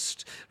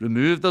breast,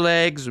 remove the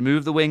legs,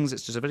 remove the wings.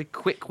 It's just a very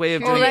quick way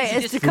of doing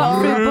it. It's to cut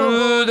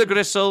through the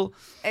gristle.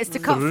 It's to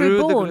cut through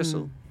the bone.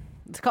 gristle.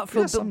 It's cut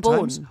through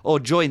sometimes. bone. Or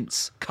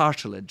joints,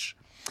 cartilage.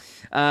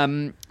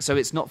 So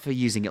it's not for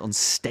using it on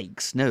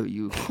steaks. No,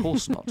 of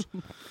course not.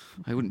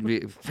 I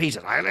wouldn't feed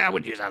it. I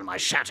wouldn't use that on my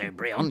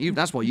Chateaubriand.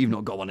 That's why you've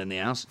not got one in the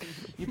house.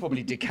 You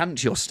probably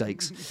decant your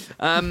steaks.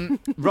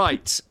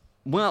 Right.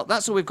 Well,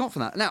 that's all we've got for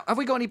that. Now, have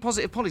we got any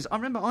positive pollies? I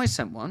remember I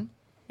sent one.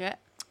 Yeah.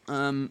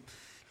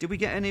 Did we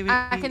get any?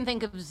 I can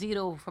think of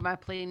 0 for my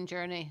plane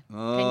journey.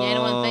 Can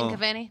anyone think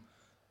of any?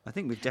 I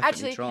think we've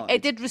definitely Actually, tried.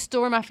 it did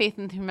restore my faith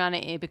in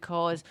humanity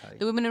because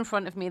the woman in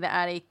front of me, that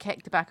Ari,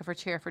 kicked the back of her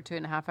chair for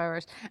 2.5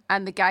 hours,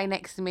 and the guy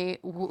next to me,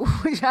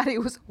 which Ari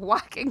was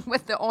whacking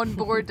with the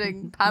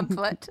onboarding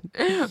pamphlet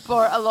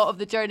for a lot of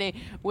the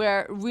journey,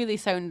 were really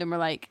sound and were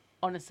like,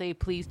 honestly,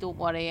 please don't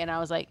worry. And I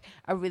was like,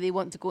 I really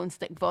want to go and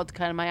stick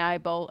vodka in my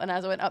eyeball. And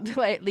as I went up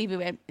to leave, he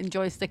went,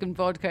 enjoy sticking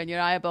vodka in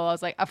your eyeball. I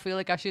was like, I feel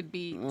like I should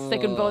be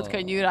sticking vodka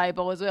in your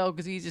eyeball as well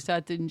because you just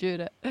had to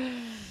endure it.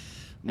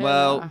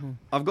 Well,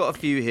 I've got a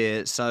few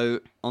here.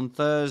 So on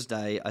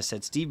Thursday, I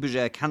said Steve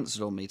Bouger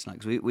cancelled on me tonight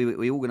because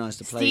we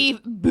organised a play.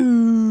 Steve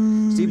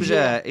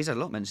Bouger. He's had a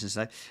lot of mentions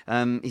today.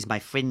 He's my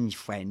fringe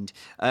friend.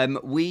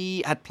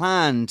 We had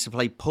planned to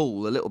play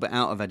pool a little bit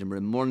out of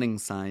Edinburgh,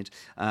 Morningside,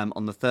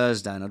 on the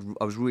Thursday, and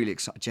I was really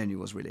excited. Jenny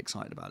was really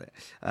excited about it.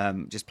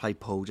 Just play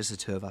pool, just the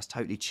two of us,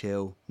 totally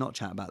chill, not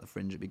chat about the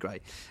fringe. It'd be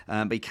great.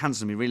 But he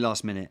cancelled me really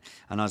last minute,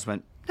 and I just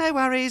went, no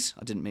worries.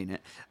 I didn't mean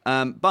it.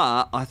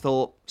 But I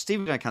thought, Steve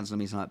was going to cancel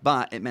me tonight,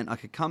 but it meant I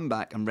could come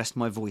back and rest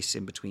my voice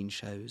in between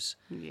shows.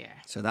 Yeah.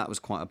 So that was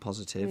quite a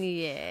positive.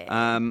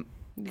 Yeah.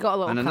 You got a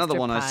lot and of another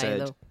one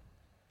pie,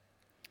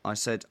 I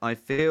said, I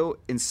feel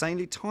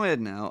insanely tired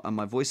now and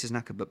my voice is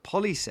knackered, but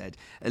Polly said,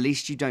 at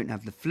least you don't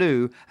have the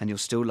flu and you're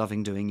still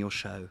loving doing your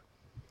show.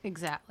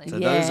 Exactly. So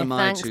Yeah, those are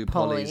my thanks, two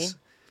Polly. Pollies.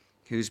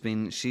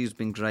 She's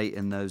been great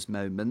in those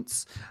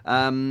moments.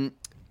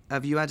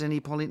 Have you had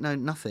any Polly? No,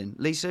 nothing.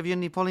 Lisa, have you had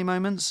any Polly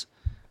moments?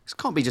 This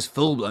can't be just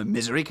full-blown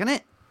misery, can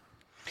it?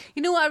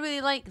 You know what I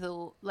really like,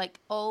 though? Like,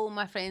 all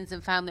my friends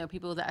and family or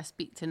people that I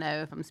speak to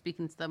now, if I'm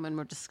speaking to them and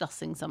we're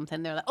discussing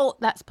something, they're like, oh,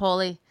 that's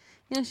Polly.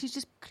 You know, she's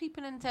just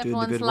creeping into Doing the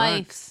everyone's good work.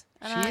 lives.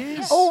 She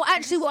is. Oh,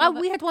 actually,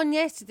 we had one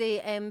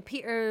yesterday.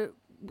 Peter's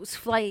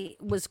flight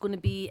was going to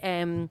be...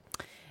 he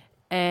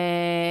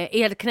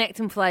had a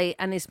connecting flight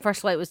and his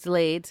first flight was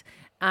delayed.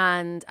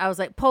 And I was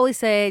like, Polly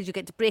said you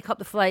get to break up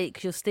the flight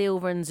because you'll stay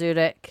over in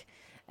Zurich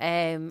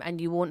and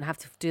you won't have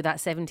to do that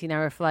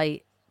 17-hour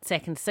flight.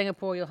 Second to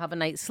Singapore, you'll have a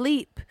night's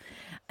sleep.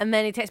 And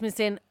then he texted me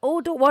saying, oh,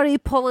 don't worry,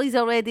 Polly's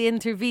already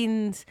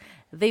intervened.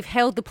 They've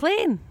held the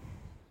plane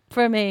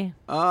for me.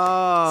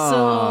 Oh.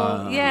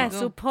 So, yeah,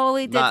 so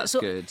Polly did. That's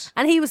good.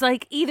 And he was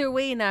like, either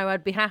way now,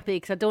 I'd be happy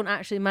because I don't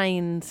actually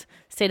mind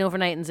staying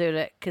overnight in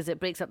Zurich because it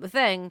breaks up the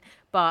thing.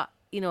 But,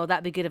 you know,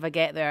 that'd be good if I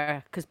get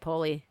there because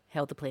Polly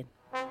held the plane.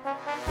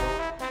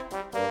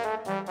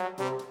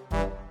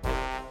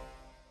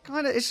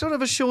 It's sort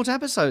of a short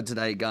episode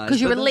today, guys.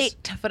 Because you were but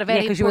late for a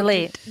very because you were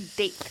late.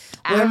 date.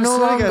 Yeah, I'm no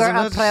sorry, longer guys, I'm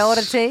a not-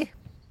 priority.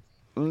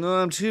 No,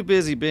 I'm too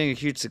busy being a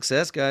huge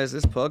success, guys.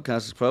 This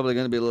podcast is probably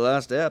going to be the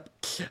last step.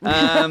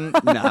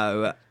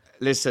 No.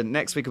 Listen,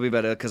 next week will be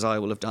better because I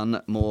will have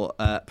done more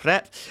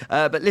prep.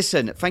 But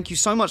listen, thank you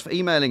so much for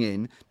emailing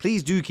in.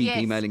 Please do keep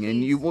emailing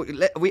in.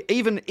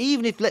 Even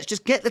if let's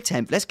just get the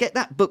 10th, let's get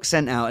that book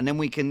sent out, and then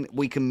we can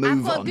move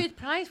I've got on. a good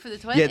prize for the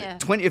 20th. Yeah,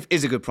 20th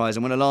is a good prize.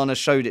 And when Alana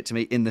showed it to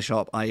me in the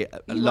shop, I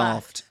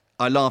laughed.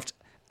 I laughed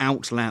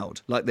out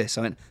loud like this.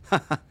 I went,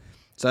 ha ha.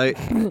 So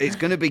it's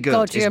going to be good.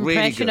 God, your it's really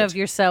impression good. of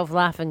yourself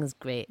laughing is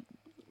great.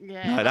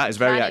 Yeah. No, that is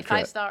very Granny, accurate.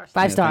 5 stars.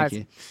 5 Yeah, stars.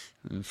 thank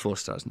you. 4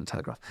 stars in the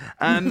Telegraph.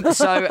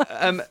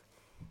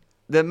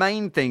 The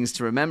main things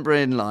to remember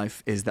in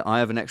life is that I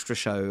have an extra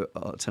show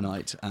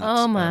tonight at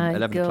Oh my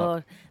 11 God.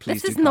 o'clock.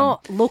 Please This is do come.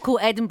 not local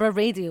Edinburgh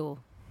radio.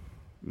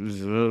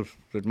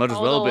 It might as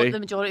well Although be. the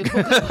majority of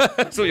people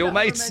That's all your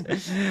mates.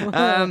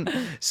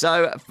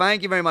 So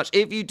thank you very much.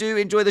 If you do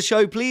enjoy the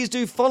show, please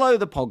do follow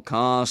the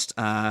podcast,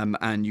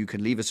 and you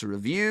can leave us a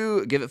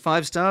review. Give it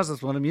 5 stars.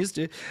 That's what I'm used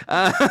to.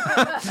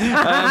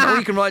 Or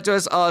you can write to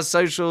us our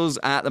socials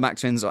at the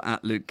Max Twins or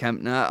at Luke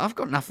Kempner. I've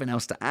got nothing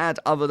else to add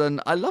other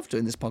than I love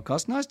doing this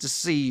podcast. Nice to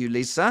see you,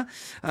 Lisa.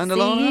 And See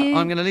Alana, you.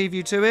 I'm going to leave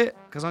you to it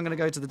because I'm going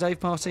to go to the Dave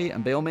party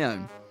and be on my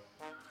own.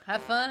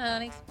 have fun,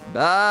 honeys.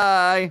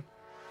 Bye.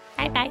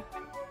 Bye-bye.